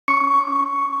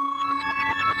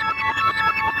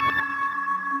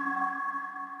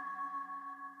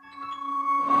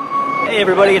Hey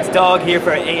everybody, it's Dog here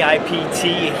for AIPT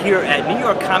here at New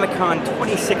York Comic Con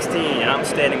 2016, and I'm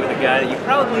standing with a guy that you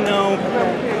probably know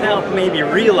without maybe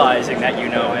realizing that you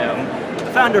know him,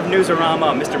 the founder of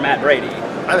Newsarama, Mr. Matt Brady.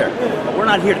 Hi there. But we're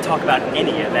not here to talk about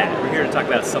any of that. We're here to talk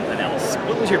about something else.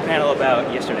 What was your panel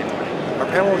about yesterday morning? Our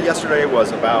panel yesterday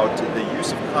was about the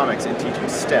use of comics in teaching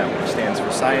STEM, which stands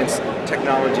for Science,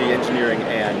 Technology, Engineering,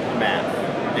 and Math.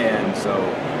 And so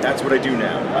that's what I do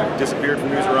now. I've disappeared from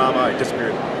Newsarama. I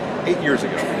disappeared 8 years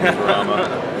ago from Newsarama.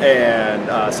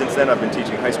 And since then I've been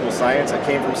teaching high school science. I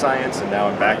came from science and now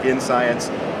I'm back in science.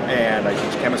 And I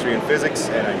teach chemistry and physics,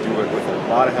 and I do it with a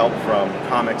lot of help from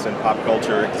comics and pop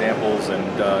culture examples and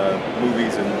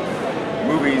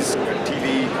movies,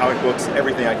 TV, comic books,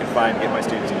 everything I can find to get my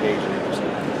students engaged and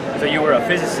interested. So you were a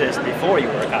physicist before you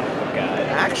were a comic book guy?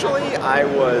 Actually, I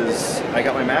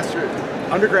got my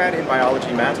undergrad in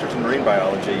biology, master's in marine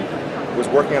biology, was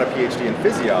working on a PhD in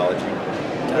physiology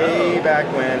way back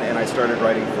when, and I started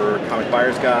writing for Comic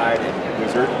Buyer's Guide and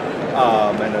Wizard.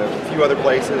 And a few other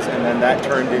places, and then that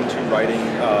turned into writing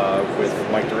with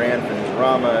Mike Duran for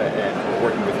Newsarama, and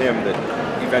working with him that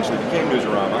eventually became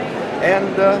Newsarama,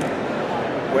 and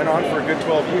went on for a good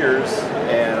 12 years,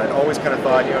 and I'd always kind of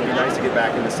thought, you know, it'd be nice to get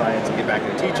back into science and get back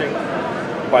into teaching.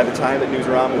 By the time that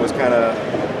Newsarama was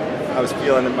I was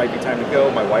feeling it might be time to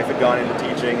go, my wife had gone into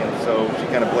teaching, and so she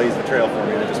kind of blazed the trail for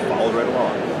me, and I just followed right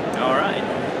along. All right.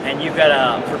 And you've got,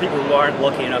 for people who aren't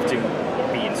lucky enough to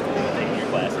be in school and taking your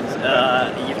classes,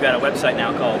 you've got a website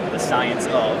now called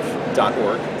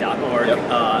thescienceof.org.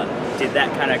 Yep. Did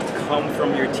that kind of come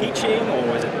from your teaching, or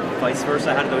was it vice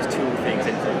versa? How did those two things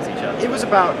influence each other? It was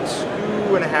about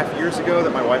 2.5 years ago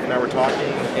that my wife and I were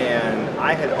talking, and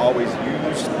I had always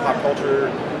used pop culture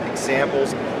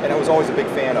examples, and I was always a big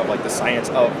fan of like the science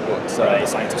of books, the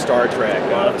science of Star Trek,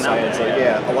 the science,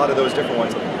 a lot of those different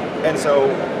ones. And so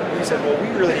we said, well, we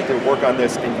really need to work on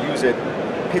this and use it,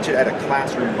 pitch it at a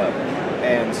classroom level.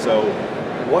 And so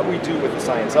what we do with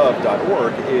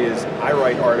thescienceof.org is I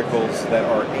write articles that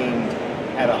are aimed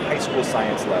at a high school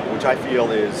science level, which I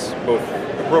feel is both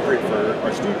appropriate for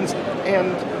our students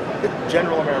and the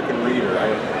general American reader.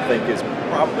 I think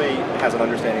probably has an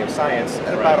understanding of science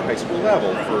at about a high school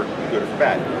level, for good or for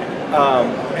bad.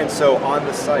 And so on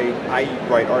the site, I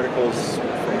write articles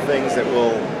from things that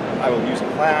I will use in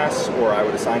class, or I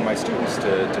would assign my students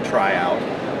to try out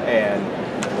and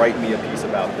write me a piece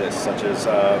about this, such as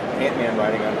Ant-Man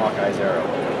riding on Hawkeye's arrow.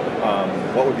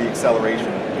 What would the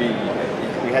acceleration be?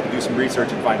 We had to do some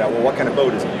research and find out, well, what kind of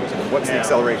boat is he using? What's the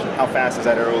acceleration? How fast does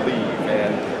that arrow leave?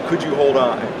 And could you hold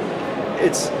on?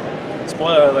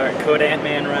 Spoiler alert, could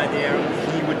Ant-Man ride the arrow?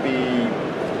 He would be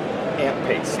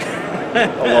ant-paced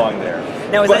along there.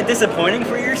 Now, is that disappointing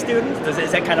for your students?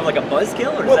 Is that kind of like a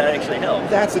buzzkill, or does that actually help?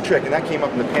 That's the trick, and that came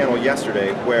up in the panel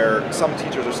yesterday, where some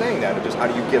teachers are saying that, just how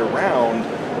do you get around,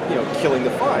 killing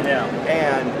the fun? Yeah.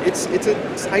 And it's a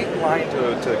tight line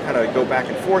to kind of go back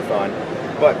and forth on.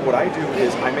 But what I do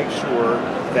is I make sure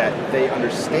that they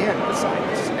understand the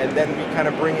science, and then we kind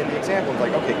of bring in the examples,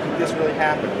 like, okay, could this really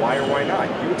happen? Why or why not?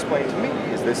 You explain to me,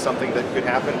 is this something that could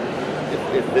happen?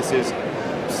 If this is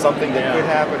something that could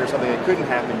happen or something that couldn't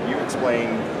happen, you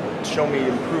explain, show me,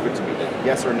 and prove it to me,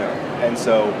 yes or no. And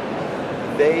so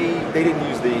they didn't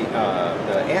use the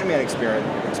Ant-Man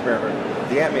experiment,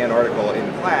 the Ant-Man article in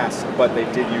class, but they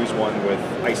did use one with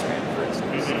Iceman, for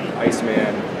instance.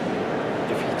 Iceman,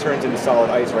 if he turns into solid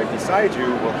ice right beside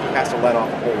you, well, he has to let off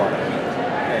a whole lot of heat.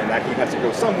 And that heat has to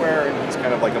go somewhere, and he's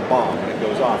kind of like a bomb when it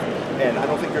goes off. And I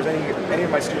don't think there's any of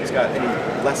my students got any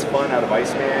less fun out of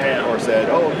Iceman, or said,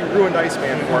 oh, you ruined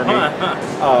Iceman for me.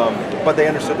 But they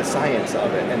understood the science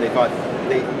of it, and they thought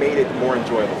they made it more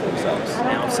enjoyable for themselves.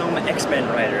 Now, if some X-Men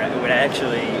writer would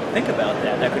actually think about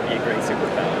that, that could be a great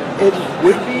superpower. It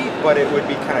would be, but it would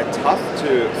be kind of tough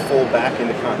to fold back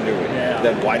into continuity.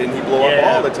 Then why didn't he blow up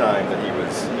all the time that he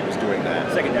was doing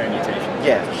that? Secondary mutation.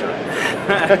 Yeah, for sure.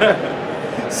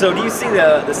 So do you see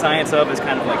the science of as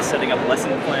kind of like setting up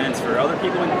lesson plans for other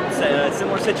people in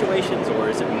similar situations, or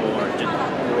is it more just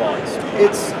broad?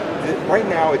 Right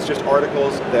now it's just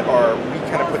articles that we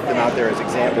kind of put them out there as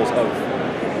examples of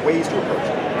ways to approach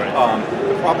it.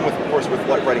 The problem of course, with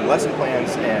writing lesson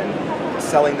plans and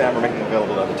selling them or making them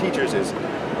available to other teachers is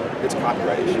it's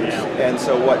copyright issues. And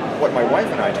so what my wife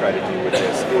and I try to do with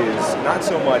this is not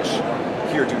so much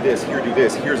here do this,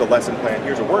 here's a lesson plan,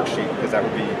 here's a worksheet, because that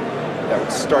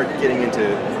would start getting into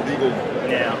legal.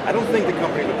 I don't think the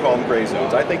company would call them gray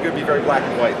zones. I think it would be very black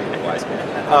and white legal-wise.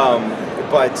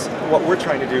 But what we're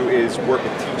trying to do is work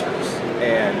with teachers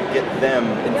and get them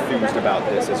enthused about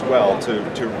this as well,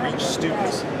 to reach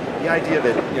students the idea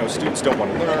that students don't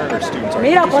want to learn or students aren't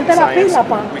Mira, interested in ponte la science, pila,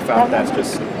 pa. we found that's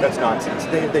nonsense.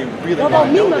 They really want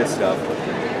to know this stuff,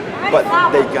 but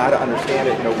they got to understand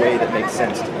it in a way that makes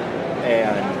sense to them.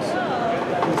 And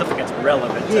stuff that gets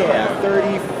relevant. yeah,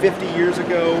 30, 50 years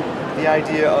ago, the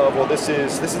idea of, well, this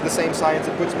is the same science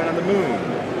that puts men on the moon.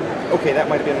 Okay, that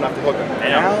might have been enough to hook them.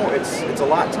 Yeah. Now it's a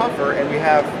lot tougher, and we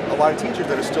have a lot of teachers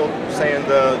that are still saying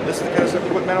this is the kind of stuff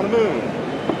that put men on the moon.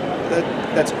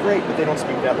 That's great, but they don't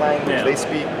speak that language. Yeah. They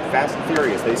speak Fast and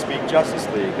Furious. They speak Justice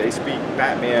League. They speak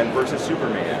Batman versus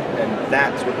Superman, and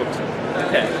that's what hooks them.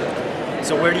 Okay.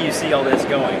 So where do you see all this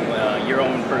going? Your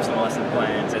own personal lesson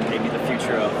plans and maybe the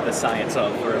future of the science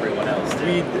of for everyone else?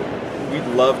 We'd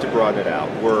love to broaden it out.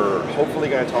 We're hopefully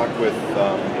going to talk with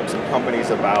some companies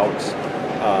about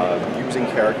using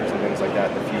characters and things like that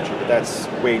in the future, but that's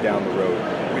way down the road.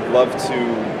 We'd love to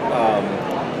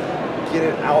get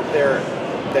it out there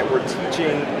that we're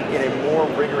teaching in a more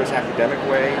rigorous academic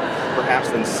way, perhaps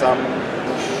than some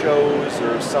shows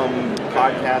or some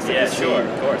podcasts that you see, sure,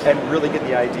 of course. and really get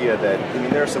the idea that,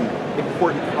 there are some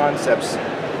important concepts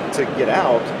to get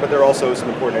out, but there are also some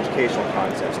important educational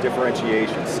concepts,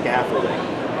 differentiation, scaffolding,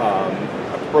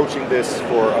 approaching this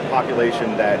for a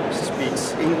population that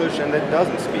speaks English and that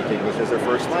doesn't speak English as their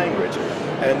first language.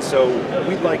 And so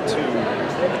we'd like to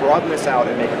broaden this out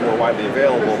and make it more widely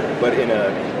available, but in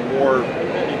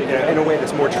a way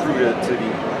that's more true to the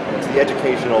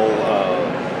educational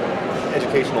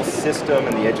system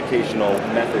and the educational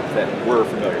methods that we're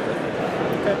familiar with.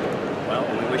 Okay. Well,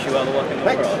 we wish you all the luck in the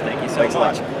Thanks. world. Thank you so Thanks a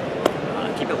lot. much.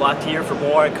 Keep it locked here for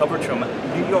more coverage from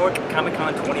New York Comic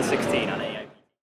Con 2016 on AI.